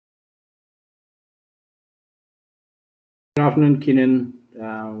Good afternoon, Keenan.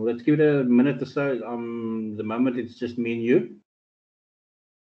 Let's give it a minute or so. The moment it's just me and you.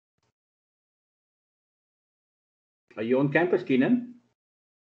 Are you on campus, Keenan?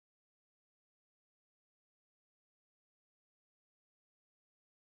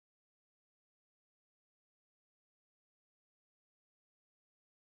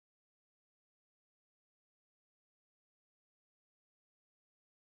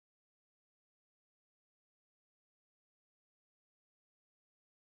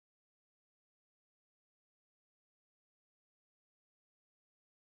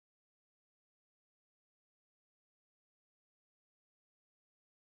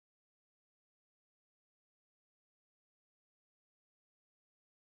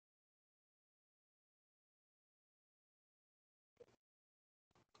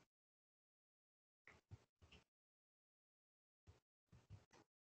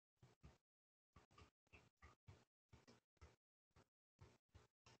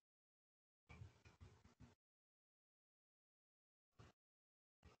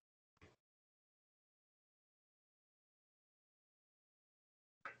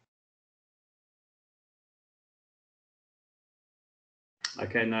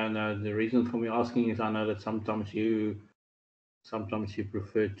 Okay, no. The reason for me asking is I know that sometimes you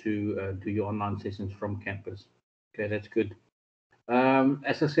prefer to do your online sessions from campus. Okay, that's good.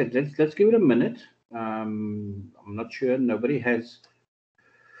 As I said, let's give it a minute. I'm not sure. Nobody has.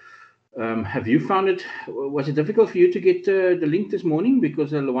 Have you found it? Was it difficult for you to get the link this morning?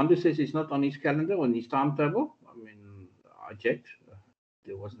 Because Lwando says it's not on his calendar, on his timetable. I mean, I checked.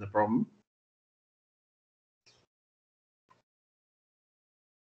 There wasn't a problem.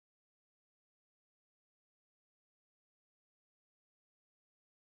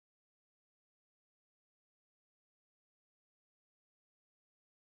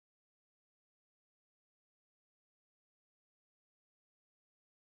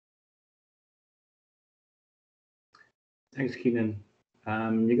 Thanks, Keenan.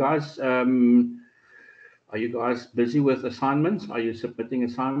 Are you guys busy with assignments? Are you submitting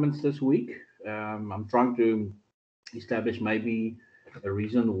assignments this week? I'm trying to establish maybe a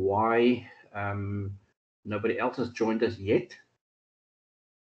reason why nobody else has joined us yet.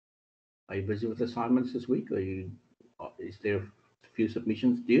 Are you busy with assignments this week? Is there a few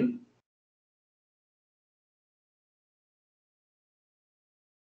submissions due?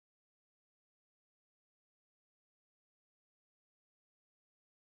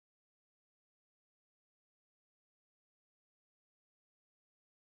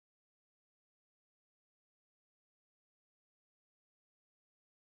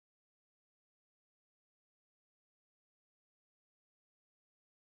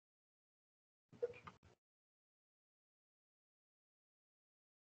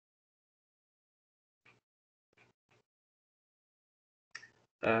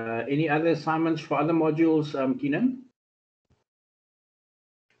 Any other assignments for other modules, Keenan?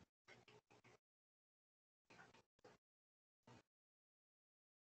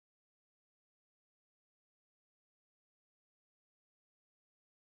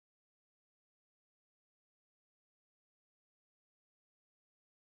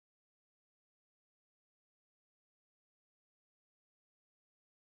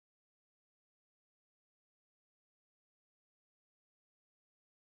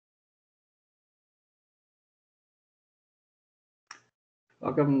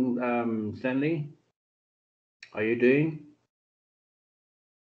 Welcome, Stanley. How are you doing?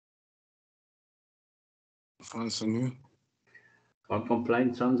 Fine, Sanu. Can't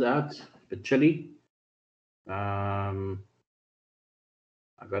complain. Sun's out. A bit chilly. Um,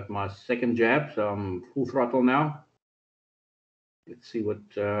 I got my second jab, so I'm full throttle now. Let's see what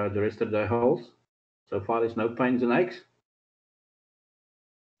the rest of the day holds. So far, there's no pains and aches.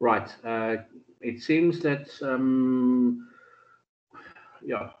 Right. It seems that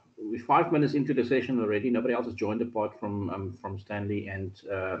yeah, we're 5 minutes into the session already. Nobody else has joined apart from Stanley and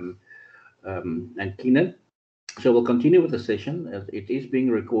Keenan. So we'll continue with the session. It is being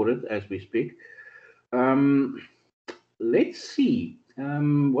recorded as we speak. Let's see.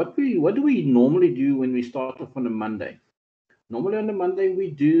 What do we normally do when we start off on a Monday? Normally on a Monday we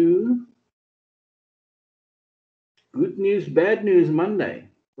do good news, bad news Monday.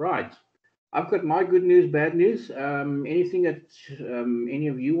 Right. I've got my good news, bad news. Anything that any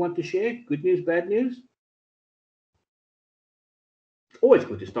of you want to share? Good news, bad news? Always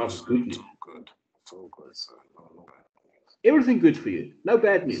good to start with good news. So good. So good, sir. No bad news. Everything good for you. No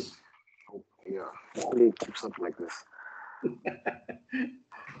bad news. Oh, yeah. Hopefully it keeps up like this.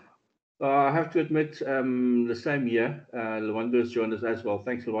 I have to admit, the same year, Lwando has joined us as well.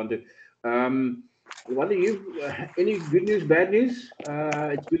 Thanks, Lwando. What are you? Any good news, bad news?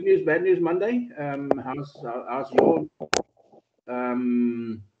 It's good news, bad news Monday. How's your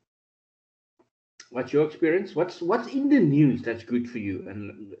um, what's your experience? What's in the news that's good for you?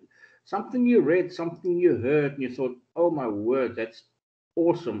 And something you read, something you heard, and you thought, oh my word, that's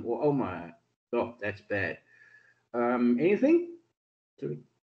awesome, or oh my, oh that's bad. Anything? Sorry.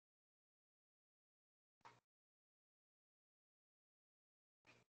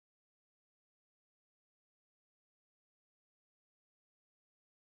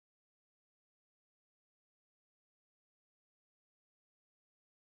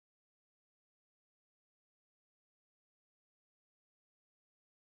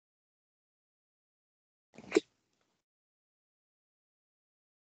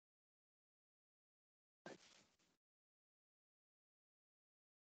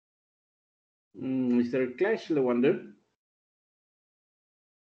 Is there a clash, Lawanda?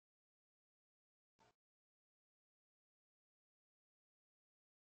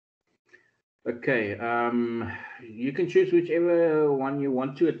 Okay, you can choose whichever one you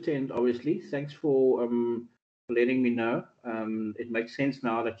want to attend. Obviously, thanks for letting me know. It makes sense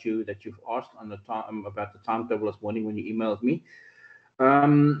now that you've asked on the time about the timetable this morning when you emailed me.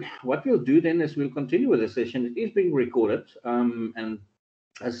 What we'll do then is we'll continue with the session. It is being recorded, and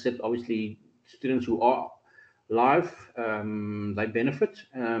as I said, obviously, students who are live they benefit,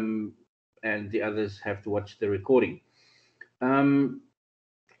 and the others have to watch the recording. Um,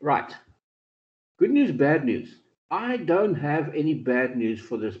 right. Good news, bad news. I don't have any bad news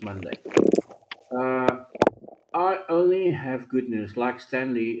for this Monday. Uh, I only have good news. Like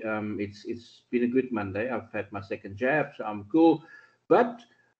Stanley, it's been a good Monday. I've had my second jab, so I'm cool. But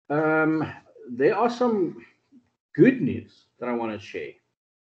um, there are some good news that I want to share.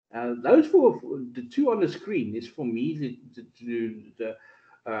 Those for the two on the screen is for me.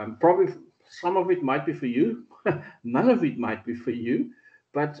 Probably some of it might be for you. None of it might be for you.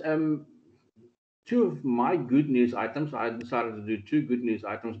 But two of my good news items, I decided to do two good news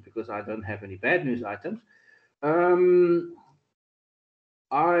items because I don't have any bad news items. Um,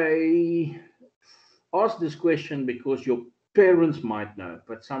 I asked this question because your parents might know,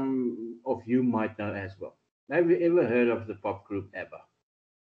 but some of you might know as well. Have you ever heard of the pop group ABBA?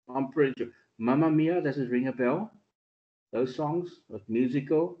 I'm pretty sure. Mamma Mia, does it ring a bell? Those songs, that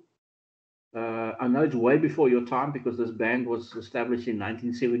musical. I know it's way before your time because this band was established in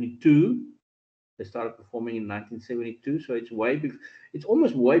 1972. They started performing in 1972, so it's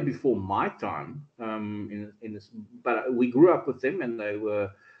almost way before my time. In this, but we grew up with them, and they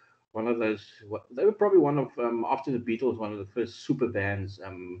were one of those. They were probably one of after the Beatles, one of the first super bands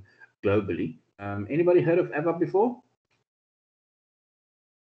globally. Anybody heard of ABBA before?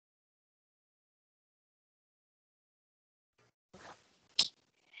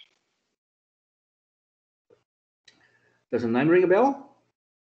 Does the name ring a bell?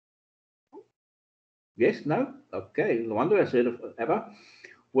 Yes, no? Okay, no wonder I heard of ABBA.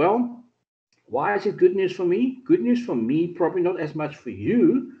 Well, why is it good news for me? Good news for me, probably not as much for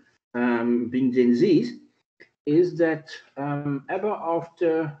you, being Gen Zs, is that ABBA,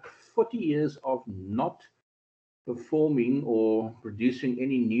 after 40 years of not performing or producing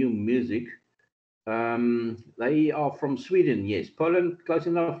any new music, they are from Sweden, yes. Poland, close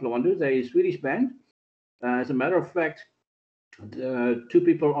enough, Lwando. They're a Swedish band. As a matter of fact, the two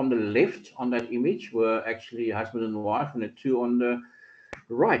people on the left on that image were actually husband and wife, and the two on the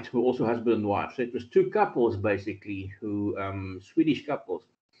right were also husband and wife. So it was two couples, basically, who Swedish couples.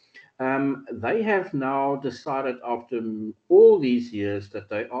 They have now decided after all these years that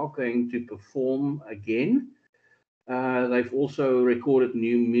they are going to perform again. They've also recorded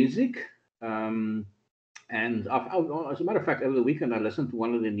new music. And as a matter of fact, over the weekend, I listened to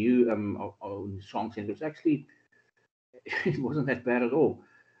one of the new songs, and it was actually, it wasn't that bad at all.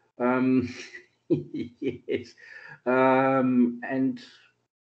 Um, yes. And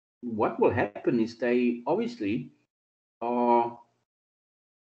what will happen is they obviously are,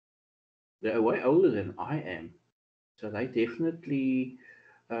 they're way older than I am. So they definitely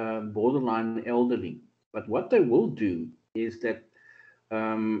borderline elderly. But what they will do is that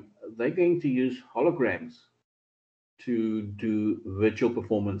they're going to use holograms to do virtual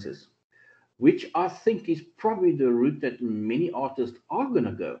performances, which I think is probably the route that many artists are going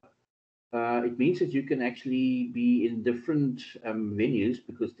to go. It means that you can actually be in different venues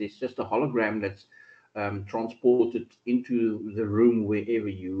because there's just a hologram that's transported into the room wherever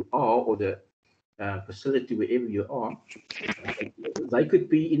you are, or the facility wherever you are. They could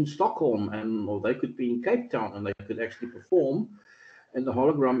be in Stockholm, or they could be in Cape Town, and they could actually perform. And the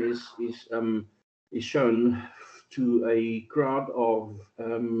hologram is shown to a crowd of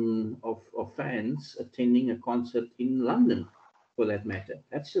of fans attending a concert in London, for that matter.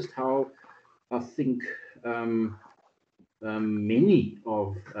 That's just how I think many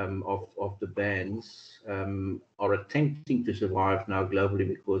of the bands are attempting to survive now globally,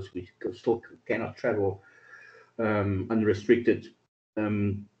 because we still cannot travel unrestricted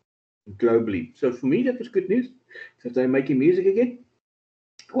globally. So for me, that was good news that they're making music again.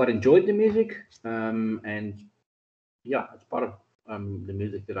 Quite enjoyed the music, and yeah, it's part of the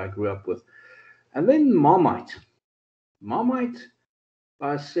music that I grew up with. And then Marmite. Marmite,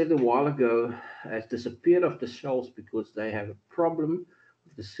 I said a while ago, has disappeared off the shelves because they have a problem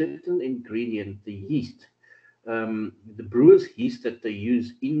with a certain ingredient, the yeast. The brewer's yeast that they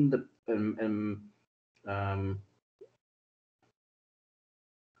use in the um,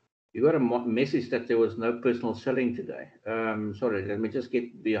 you got a message that there was no personal selling today. Sorry, let me just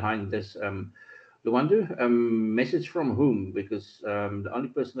get behind this. Luandu, message from whom? Because the only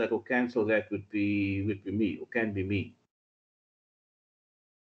person that will cancel that would be me, or can be me.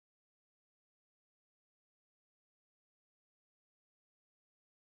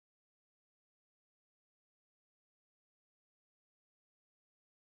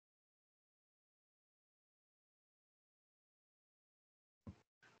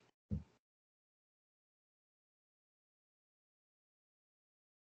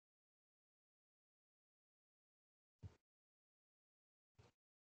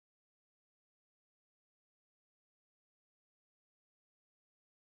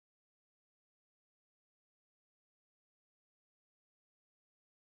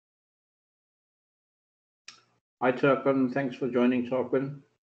 Hi, Turpin. Thanks for joining, Turpin.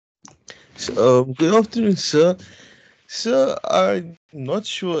 Good afternoon, sir. Sir, I'm not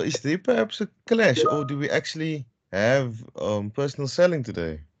sure. Is there perhaps a clash, or do we actually have personal selling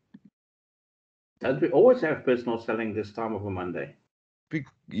today? Don't we always have personal selling this time of a Monday?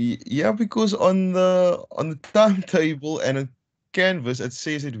 Yeah, because on the timetable and on Canvas it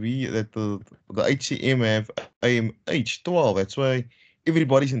says that the HCM have AMH12. That's why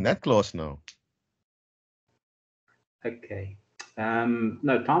everybody's in that class now. Okay.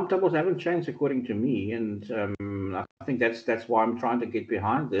 No, timetables haven't changed according to me, and I think that's why I'm trying to get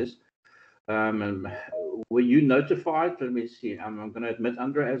behind this. And were you notified? Let me see. I'm going to admit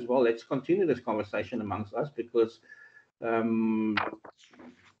Andre as well. Let's continue this conversation amongst us, because um,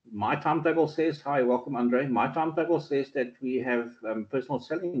 my timetable says, hi, welcome, Andre. My timetable says that we have personal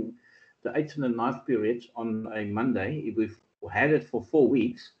selling the 8th and the 9th periods on a Monday. We've had it for 4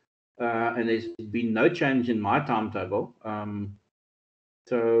 weeks, and there's been no change in my timetable.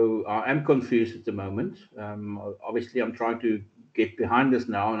 So I am confused at the moment. Obviously, I'm trying to get behind this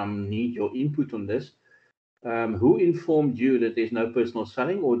now, and I need your input on this. Who informed you that there's no personal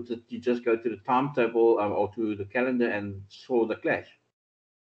selling, or did you just go to the timetable or to the calendar and saw the clash?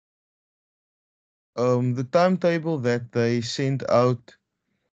 The timetable that they sent out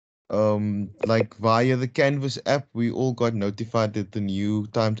like via the Canvas app, we all got notified that the new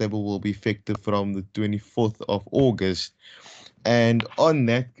timetable will be effective from the 24th of August. And on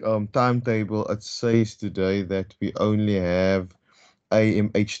that timetable, it says today that we only have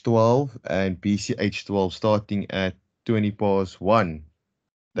AMH12 and PCH12 starting at 20 past 1.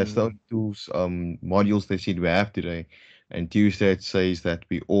 That's the only two modules they said we have today. And Tuesday it says that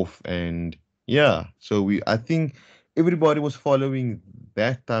we off. And yeah, so I think everybody was following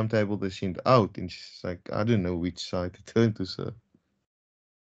that timetable they sent out. And it's like, I don't know which side to turn to, sir.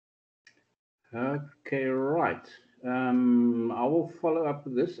 Okay, right. I will follow up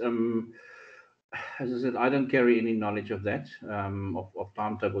with this. As I said, I don't carry any knowledge of that, of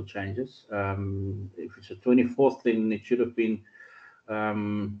timetable changes. If it's the 24th, then it should have been,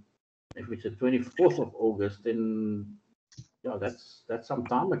 if it's the 24th of August, then yeah, that's some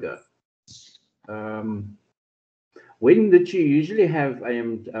time ago. Um, when did you usually have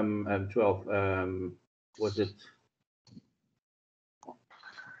AM 12? Was it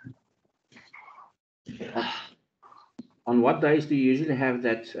on what days do you usually have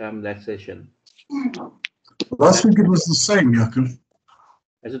that session? Last week it was the same, Jakob.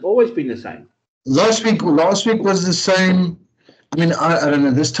 Has it always been the same? Last week was the same. I mean, I don't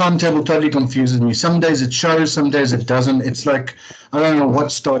know. This timetable totally confuses me. Some days it shows, some days it doesn't. It's like I don't know what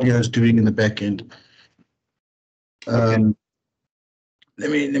Stadio is doing in the back end. Okay.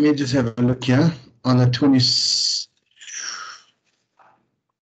 Let me just have a look here on the 20.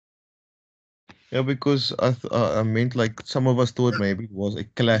 Yeah, because I meant like some of us thought maybe it was a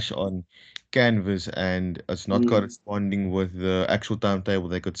clash on Canvas and it's not corresponding with the actual timetable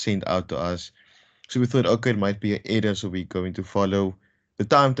they could send out to us. So we thought, okay, it might be an error, so we're going to follow the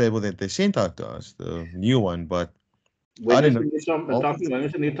timetable that they sent out to us, the new one. But I don't know. When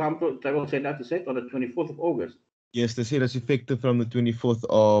is the new timetable sent out? You said on the 24th of August. Yes, they said it's effective from the 24th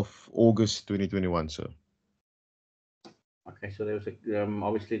of August 2021, sir. Okay, so there was a,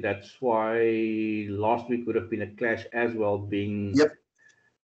 obviously that's why last week would have been a clash as well, being. Yep.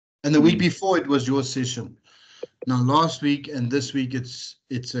 And the week before it was your session. Now last week and this week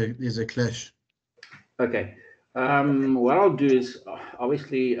there's a clash. Okay. What I'll do is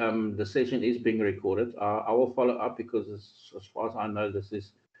obviously the session is being recorded. I will follow up because as far as I know, this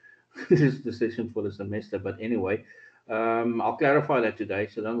is this is the session for the semester. But anyway, I'll clarify that today,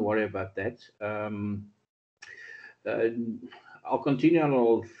 so don't worry about that. I'll continue and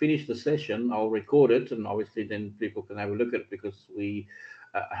I'll finish the session. I'll record it, and obviously then people can have a look at it because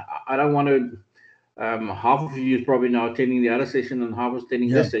I don't want to. Half of you is probably now attending the other session and half is attending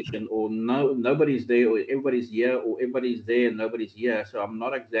this session, or nobody's there, or everybody's here, or everybody's there and nobody's here. So I'm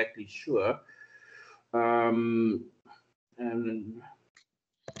not exactly sure. And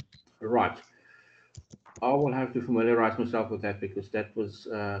right, I will have to familiarize myself with that because that was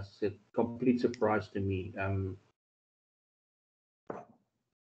a complete surprise to me.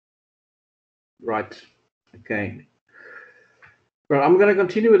 Right, okay. Well, I'm going to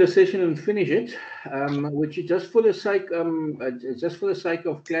continue with the session and finish it, which is just for the sake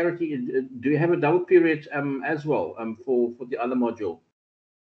of clarity. Do you have a double period as well for the other module,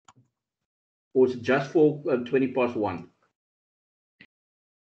 or is it just for 20 past 1?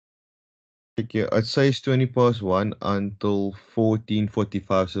 Yeah, I'd say it's 20 past 1 until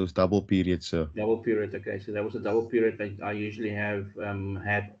 14:45, so it's double period, sir. Double period, okay. So that was a double period that I usually have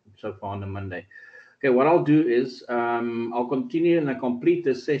had so far on a Monday. Okay, what I'll do is I'll continue and I complete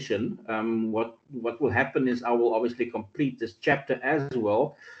this session. What will happen is I will obviously complete this chapter as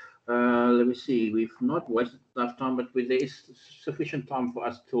well. Let me see. We've not wasted enough time, but there is sufficient time for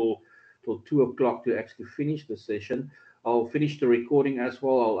us till 2 o'clock to actually finish the session. I'll finish the recording as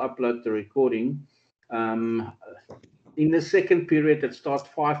well. I'll upload the recording. In the second period that starts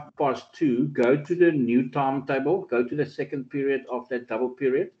 5 past 2, go to the new timetable. Go to the second period of that double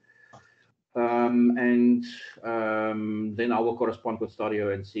period. And then I will correspond with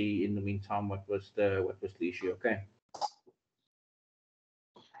Stadio and see in the meantime what was the issue. Okay.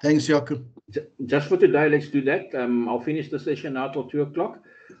 Thanks, Jakob. Just for today, let's do that. I'll finish the session now till 2 o'clock.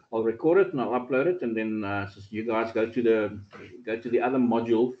 I'll record it and I'll upload it, and then you guys go to the other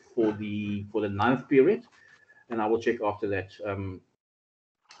module for the 9th period, and I will check after that.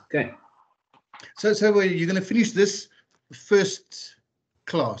 Okay. So you're going to finish this first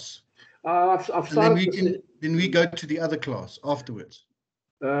class. I've started. And then we go to the other class afterwards.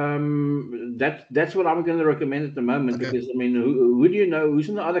 That's what I'm going to recommend at the moment, because I mean, who do you know who's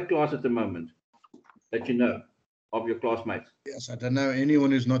in the other class at the moment that you know of your classmates? Yes, I don't know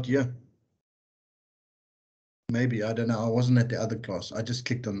anyone who's not here. Maybe, I don't know. I wasn't at the other class. I just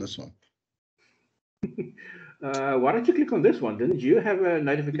clicked on this one. Why don't you click on this one? Didn't you have a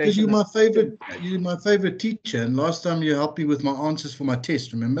notification? Because you're my favorite teacher, and last time you helped me with my answers for my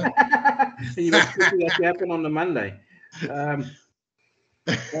test, remember? You were expecting that to happen on the Monday. I'm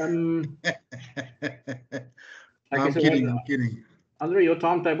kidding. Andre, your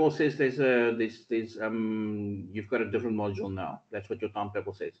timetable says there's you've got a different module now. That's what your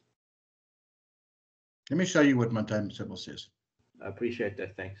timetable says. Let me show you what my timetable says. I appreciate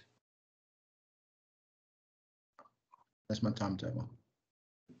that. Thanks. That's my timetable.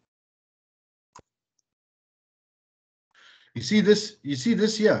 You see this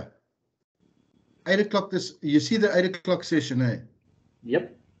here? 8 o'clock you see the 8 o'clock session, eh?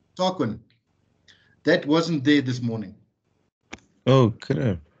 Yep. Tarquin. That wasn't there this morning. Oh,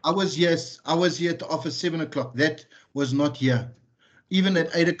 crap. I was here at the office 7 o'clock. That was not here. Even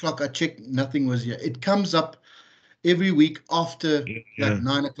at 8 o'clock, I checked, nothing was here. It comes up every week after like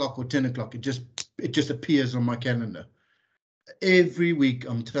 9 o'clock or 10 o'clock. It just appears on my calendar. Every week,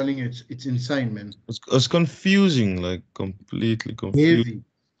 I'm telling you, it's insane, man. It's confusing, like completely confusing. Heavy.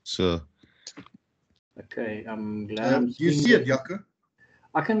 So. Okay, I'm glad. You see it, Jaco?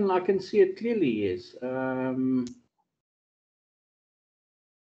 I can see it clearly. Yes.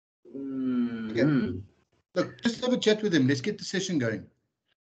 Look, just have a chat with him. Let's get the session going.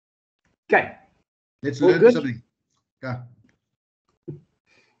 Okay. Let's learn something. Yeah.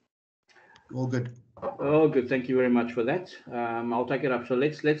 All good. Oh, good. Thank you very much for that. I'll take it up. So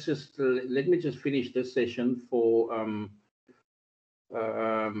let me just finish this session for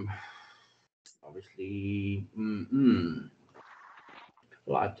obviously.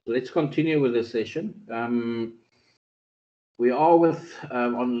 Right. Let's continue with the session. We are we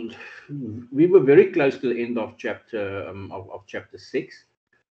were very close to the end of chapter 6.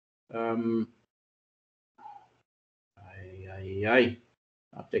 Yay.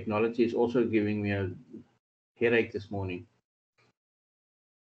 Our technology is also giving me a headache this morning.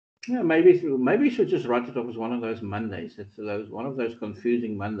 Yeah, maybe you should just write it off as one of those Mondays. It's one of those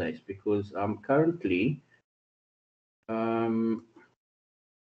confusing Mondays, because I'm currently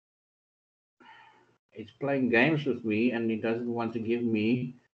it's playing games with me, and it doesn't want to give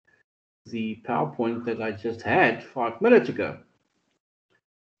me the PowerPoint that I just had 5 minutes ago.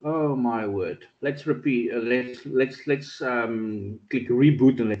 Oh my word! Let's repeat. Let's click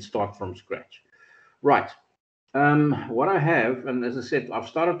reboot and let's start from scratch. Right. What I have, and as I said, I've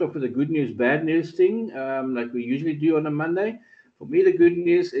started off with a good news, bad news thing, like we usually do on a Monday. For me, the good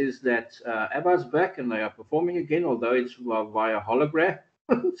news is that ABBA's back and they are performing again, although it's via hologram.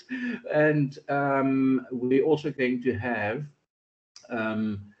 And we're also going to have,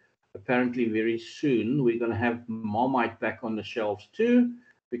 apparently very soon, we're going to have Marmite back on the shelves too,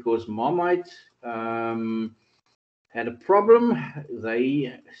 because Marmite had a problem.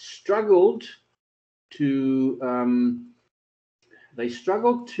 They struggled to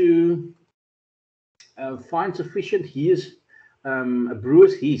find sufficient yeast, a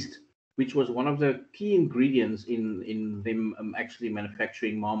brewer's yeast, which was one of the key ingredients in them actually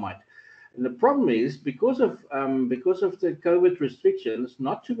manufacturing Marmite. And the problem is, because of the COVID restrictions,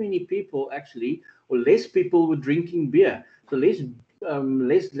 not too many people actually, or less people were drinking beer. So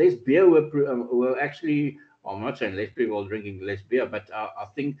less beer were actually. Well, I'm not saying less people were drinking less beer, but I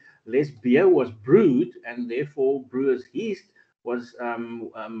think less beer was brewed, and therefore brewers' yeast was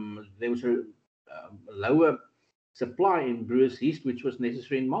there was a lower supply in brewers' yeast, which was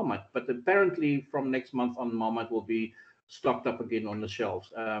necessary in Marmite. But apparently, from next month on, Marmite will be stocked up again on the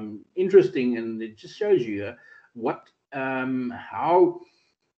shelves. Interesting, and it just shows you what how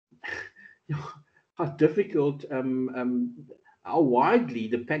how difficult, how widely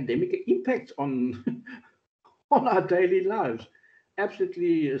the pandemic impacts on on our daily lives.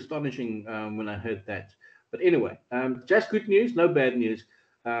 Absolutely astonishing when I heard that. But anyway, just good news, no bad news.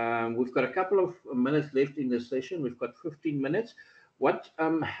 We've got a couple of minutes left in this session. We've got 15 minutes. What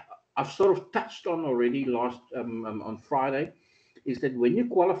I've sort of touched on already last on Friday is that when you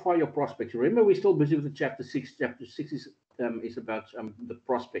qualify your prospects, remember we're still busy with the chapter 6. Chapter 6 is about the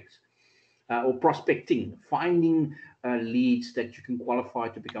prospects or prospecting, finding leads that you can qualify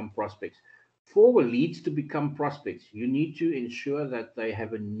to become prospects. For leads to become prospects, you need to ensure that they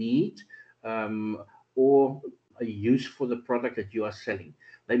have a need or a use for the product that you are selling.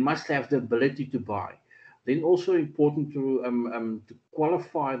 They must have the ability to buy. Then also important to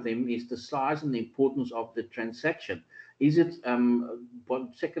qualify them is the size and the importance of the transaction. Is it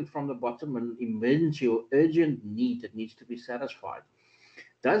second from the bottom, an emergency or urgent need that needs to be satisfied?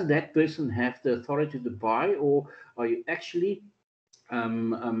 Does that person have the authority to buy, or are you actually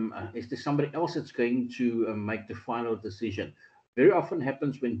is there somebody else that's going to make the final decision? Very often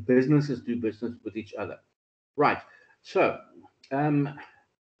happens when businesses do business with each other. Right. So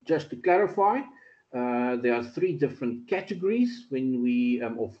just to clarify, there are 3 different categories when we,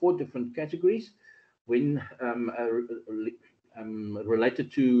 or 4 different categories when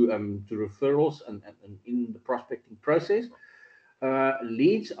related to referrals and in the prospecting process.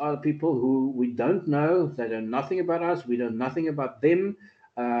 Leads are people who we don't know, they know nothing about us, we know nothing about them,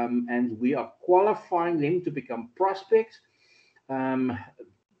 and we are qualifying them to become prospects.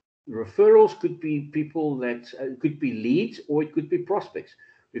 Referrals could be people that could be leads, or it could be prospects.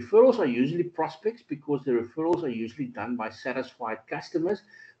 Referrals are usually prospects because the referrals are usually done by satisfied customers.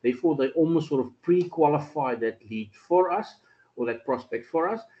 Therefore, they almost sort of pre-qualify that lead for us or that prospect for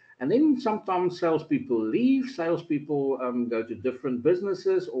us. And then sometimes salespeople leave, salespeople go to different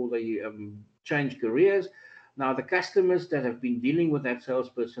businesses, or they change careers. Now, the customers that have been dealing with that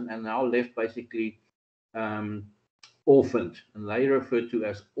salesperson are now left basically orphaned, and they are referred to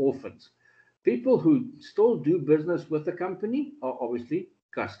as orphans. People who still do business with the company are obviously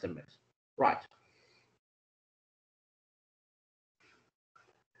customers. Right.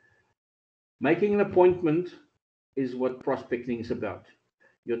 Making an appointment is what prospecting is about.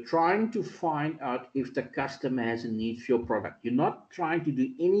 You're trying to find out if the customer has a need for your product. You're not trying to do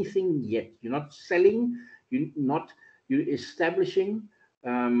anything yet. You're not selling. You're establishing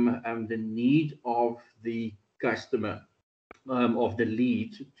the need of the customer, of the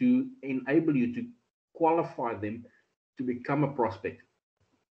lead, to enable you to qualify them to become a prospect.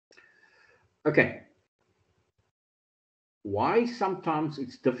 Okay. Why sometimes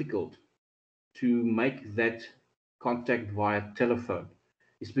it's difficult to make that contact via telephone?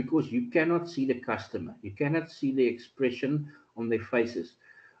 It's because you cannot see the customer. You cannot see the expression on their faces.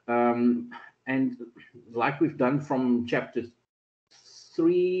 And like we've done from chapter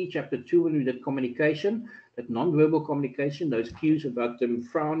 3, chapter 2, when we did communication, that non-verbal communication, those cues about them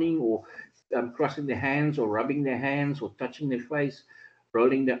frowning or crossing their hands or rubbing their hands or touching their face,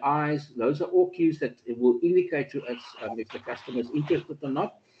 rolling their eyes, those are all cues that it will indicate to us if the customer is interested or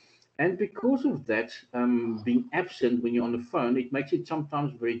not. And because of that, being absent when you're on the phone, it makes it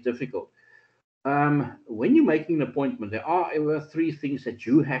sometimes very difficult. When you're making an appointment, there are 3 things that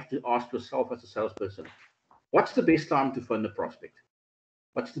you have to ask yourself as a salesperson. What's the best time to phone the prospect?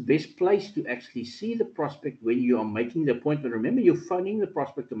 What's the best place to actually see the prospect when you are making the appointment? Remember, you're phoning the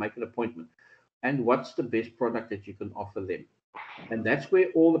prospect to make an appointment. And what's the best product that you can offer them? And that's where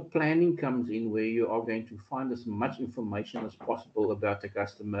all the planning comes in, where you are going to find as much information as possible about the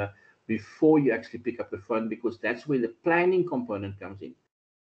customer before you actually pick up the phone, because that's where the planning component comes in.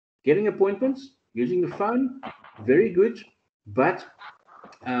 Getting appointments, using the phone, very good, but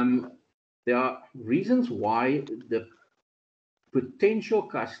there are reasons why the potential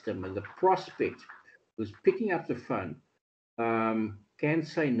customer, the prospect who's picking up the phone, can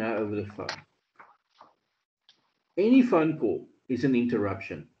say no over the phone. Any phone call is an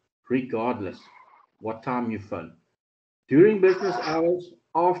interruption, regardless what time you phone. During business hours,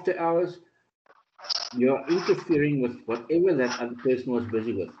 after hours, you're interfering with whatever that other person was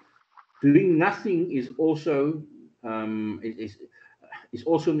busy with. Doing nothing is also is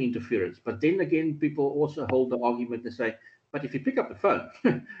also an interference. But then again, people also hold the argument and say, but if you pick up the phone,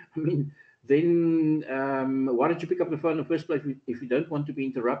 I mean, then why don't you pick up the phone in the first place if you don't want to be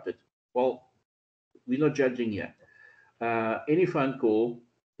interrupted? Well, we're not judging here. Any phone call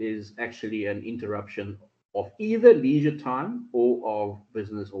is actually an interruption of either leisure time or of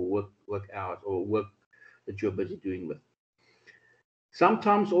business or work hours or work that you're busy doing with.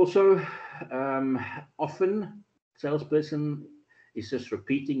 Sometimes also, often, salesperson is just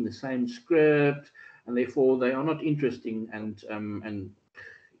repeating the same script, and therefore they are not interesting. And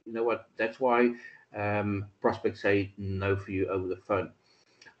you know what? That's why prospects say no for you over the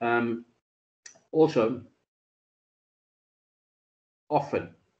phone. Also,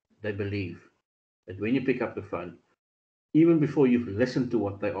 often they believe that when you pick up the phone, even before you've listened to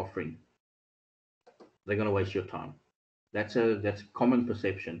what they're offering, they're going to waste your time. That's a common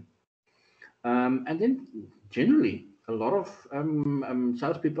perception. And then generally, a lot of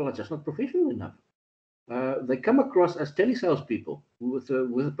salespeople are just not professional enough. They come across as telesalespeople with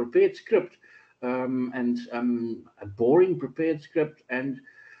a prepared script and a boring prepared script. And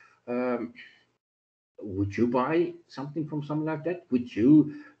would you buy something from someone like that? Would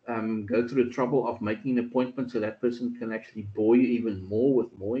you go through the trouble of making an appointment so that person can actually bore you even more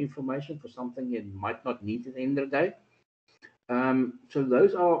with more information for something you might not need at the end of the day? So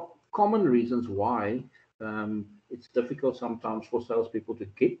those are common reasons why it's difficult sometimes for salespeople to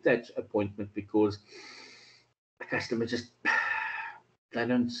get that appointment, because the customer just, they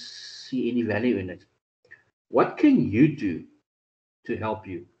don't see any value in it. What can you do to help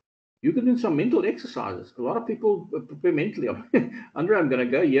you? You can do some mental exercises. A lot of people prepare mentally. Andre, I'm going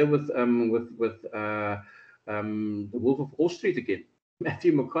to go here with the Wolf of Wall Street again,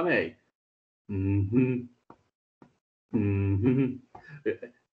 Matthew McConaughey.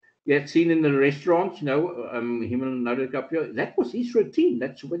 Yeah, seen in the restaurant, you know, him and Leonardo DiCaprio. That was his routine.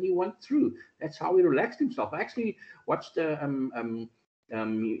 That's what he went through. That's how he relaxed himself. I actually watched him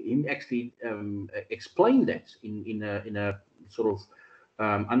actually explain that in a sort of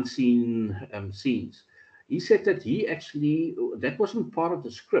unseen scenes. He said that he actually, that wasn't part of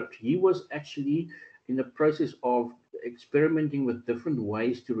the script. He was actually in the process of experimenting with different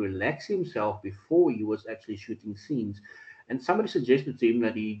ways to relax himself before he was actually shooting scenes. And somebody suggested to him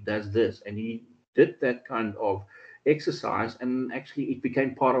that he does this, and he did that kind of exercise, and actually it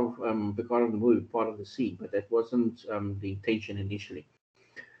became part of the movie, part of the scene, but that wasn't the intention initially.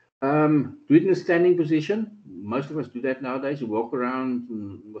 Do it in a standing position. Most of us do that nowadays. We walk around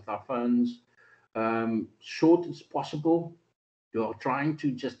with our phones. Short as possible. You're trying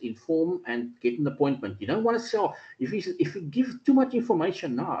to just inform and get an appointment. You don't want to sell. If you give too much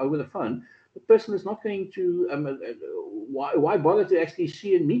information now over the phone, the person is not going to. Why bother to actually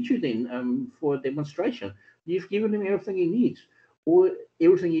see and meet you then for a demonstration? You've given him everything he needs or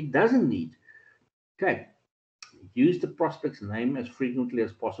everything he doesn't need. Okay. Use the prospect's name as frequently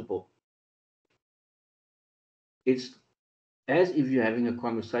as possible. It's as if you're having a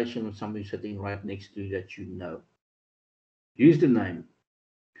conversation with somebody sitting right next to you that you know. Use the name.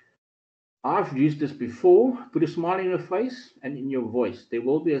 I've used this before. Put a smile in your face and in your voice. There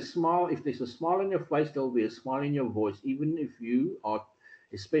will be a smile. If there's a smile in your face, there will be a smile in your voice, even if you are,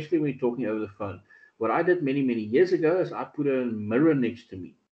 especially when you're talking over the phone. What I did many, many years ago is I put a mirror next to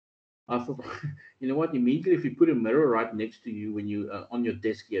me. I thought, you know what? Immediately, if you put a mirror right next to you when you on your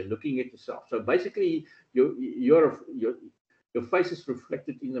desk here, looking at yourself. So basically, your face is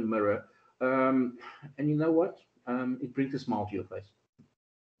reflected in the mirror, and you know what? It brings a smile to your face.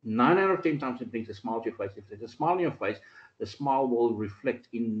 9 out of 10 times, it brings a smile to your face. If there's a smile on your face, the smile will reflect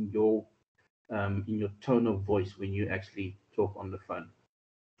in your tone of voice when you actually talk on the phone.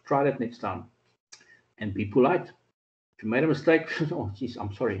 Try that next time, and be polite. If you made a mistake, oh geez,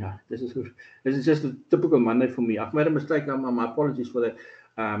 I'm sorry. This is just a typical Monday for me. I've made a mistake. My apologies for that.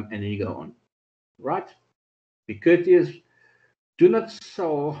 And then you go on. Right? Be courteous. Do not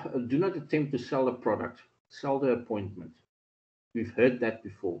attempt to sell a product. Sell the appointment. We've heard that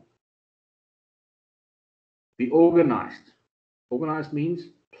before. Be organized. Organized means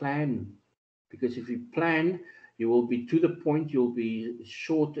plan. Because if you plan, you will be to the point. You'll be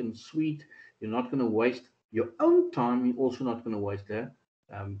short and sweet. You're not going to waste your own time. You're also not going to waste the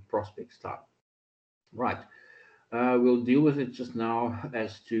prospect's time. Right. We'll deal with it just now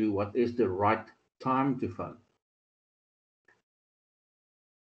as to what is the right time to phone.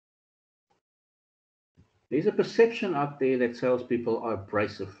 There's a perception out there that salespeople are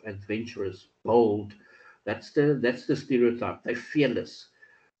abrasive, adventurous, bold. That's the stereotype. They're fearless.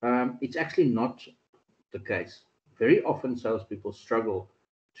 It's actually not the case. Very often, salespeople struggle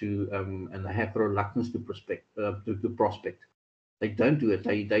to and they have reluctance to prospect. They don't do it.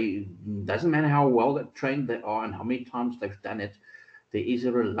 They doesn't matter how well trained they are and how many times they've done it. There is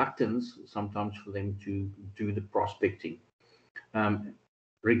a reluctance sometimes for them to do the prospecting,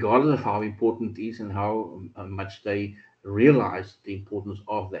 regardless of how important it is and how much they realize the importance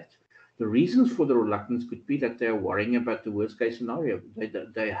of that. The reasons for the reluctance could be that they are worrying about the worst case scenario.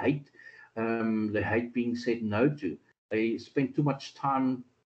 They hate being said no to. They spend too much time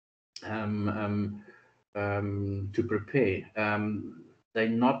to prepare. They're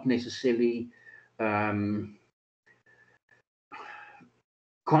not necessarily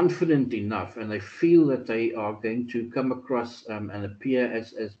confident enough, and they feel that they are going to come across and appear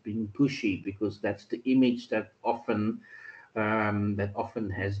as being pushy, because that's the image that often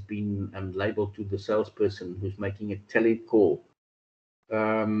has been labeled to the salesperson who's making a telecall.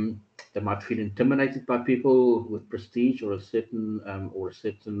 They might feel intimidated by people with prestige or a certain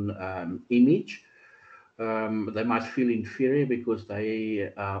image. They might feel inferior because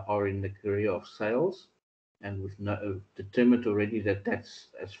they are in the career of sales, and with determined already that that's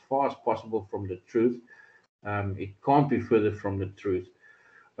as far as possible from the truth. It can't be further from the truth.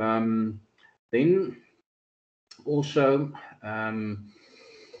 Then also,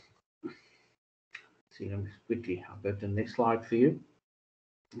 see, let me quickly, I'll go to the next slide for you.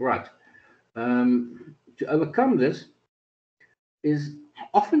 Right. To overcome this is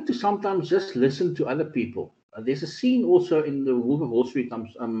often to sometimes just listen to other people. There's a scene also in the Wolf of Wall Street.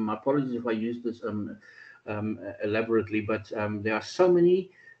 My apologies if I use this elaborately, but there are so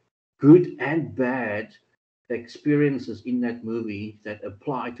many good and bad experiences in that movie that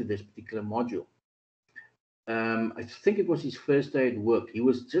apply to this particular module. I think it was his first day at work. He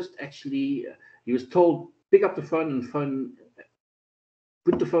was just actually, he was told, pick up the phone and phone,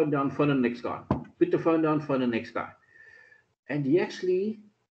 put the phone down, phone the next guy. Put the phone down, phone the next guy. And he actually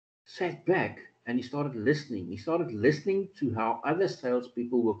sat back and he started listening. He started listening to how other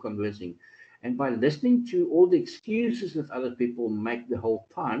salespeople were conversing. And by listening to all the excuses that other people make the whole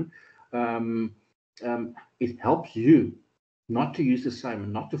time, it helps you not to use the same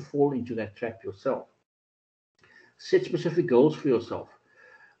and not to fall into that trap yourself. Set specific goals for yourself.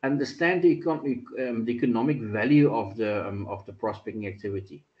 Understand the economic value of the prospecting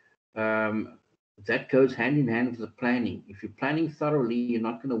activity. That goes hand in hand with the planning. If you're planning thoroughly, you're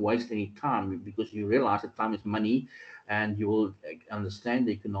not going to waste any time, because you realize that time is money, and you will understand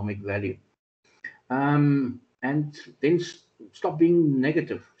the economic value. And then stop being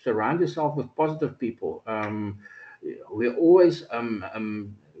negative. Surround yourself with positive people. We're always,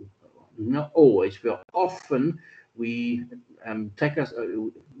 not always, we're often, we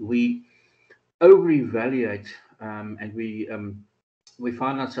we over-evaluate, and we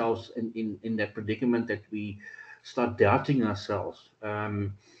find ourselves in that predicament that we start doubting ourselves.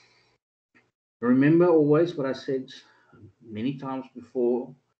 Remember always what I said many times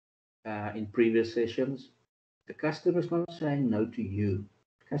before in previous sessions. The customer is not saying no to you.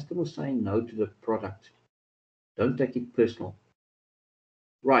 The customer is saying no to the product. Don't take it personal.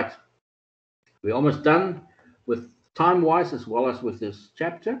 Right. We're almost done with time-wise as well as with this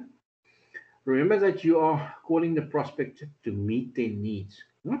chapter. Remember that you are calling the prospect to meet their needs.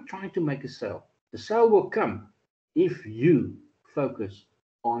 You're not trying to make a sale. The sale will come if you focus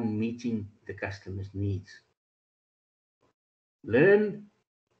on meeting the customer's needs. Learn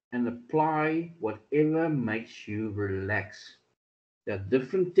and apply whatever makes you relax. There are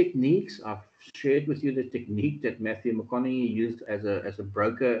different techniques. I've shared with you the technique that Matthew McConaughey used as a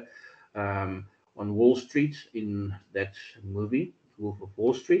broker on Wall Street in that movie, Wolf of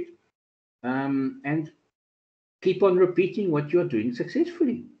Wall Street. And keep on repeating what you're doing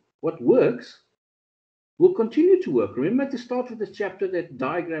successfully. What works will continue to work. Remember at the start of this chapter, that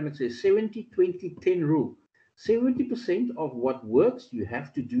diagram, it says 70-20-10 rule. 70% of what works, you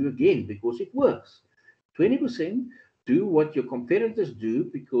have to do again because it works. 20% do what your competitors do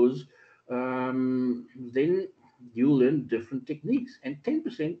because then you learn different techniques. And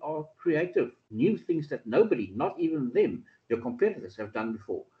 10% are creative, new things that nobody, not even them, your competitors, have done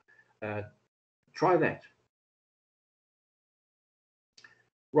before. Try that.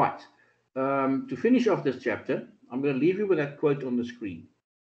 Right. To finish off this chapter, I'm going to leave you with that quote on the screen.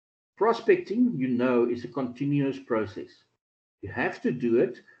 Prospecting, is a continuous process. You have to do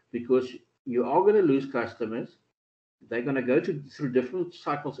it because you are going to lose customers. They're going to go through different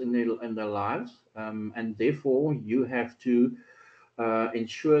cycles in their lives, and therefore you have to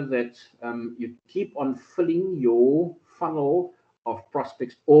ensure that you keep on filling your funnel of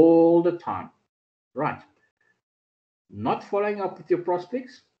prospects all the time. Right. Not following up with your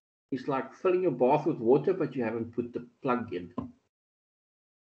prospects is like filling your bath with water, but you haven't put the plug in.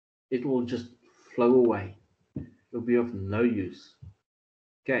 It will just flow away. It'll be of no use.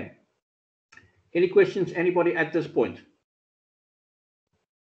 Okay. Any questions, anybody at this point?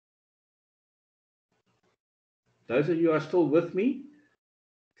 Those of you who are still with me,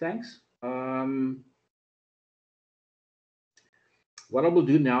 thanks. What I will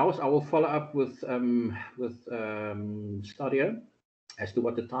do now is I will follow up with Stadio as to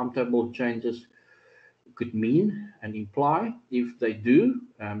what the timetable changes could mean and imply. If they do,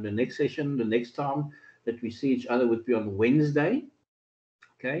 the next session, the next time that we see each other would be on Wednesday,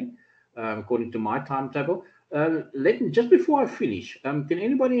 okay, according to my timetable. Just before I finish, can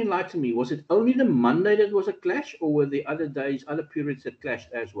anybody enlighten me? Was it only the Monday that was a clash, or were the other days, other periods that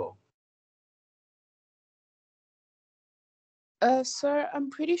clashed as well? Sir, I'm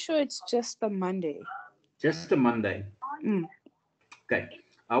pretty sure it's just the Monday. Just the Monday. Mm. Okay.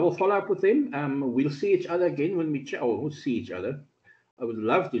 I will follow up with them. We'll see each other again when we chat. We'll see each other. I would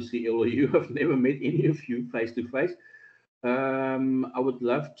love to see all of you. I've never met any of you face to face. I would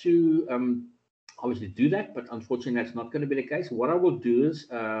love to obviously do that, but unfortunately that's not going to be the case. What I will do is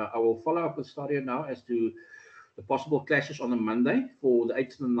I will follow up with Stadio now as to the possible clashes on a Monday for the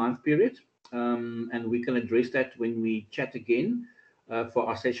 8th and the 9th period. And we can address that when we chat again for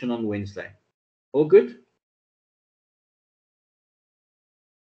our session on Wednesday. All good?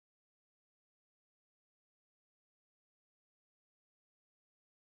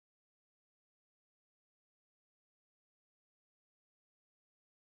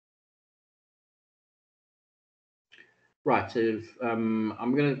 Right, so if,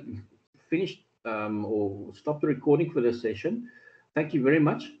 I'm going to finish or stop the recording for this session. Thank you very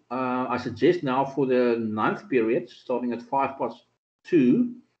much. I suggest now for the 9th period, starting at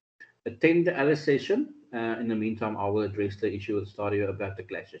 2:05, attend the other session. In the meantime, I will address the issue with Stadio about the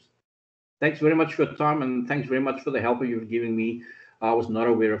clashes. Thanks very much for your time, and thanks very much for the help you've given me. I was not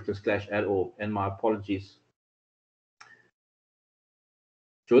aware of this clash at all, and my apologies.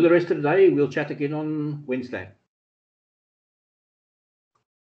 Enjoy the rest of the day. We'll chat again on Wednesday.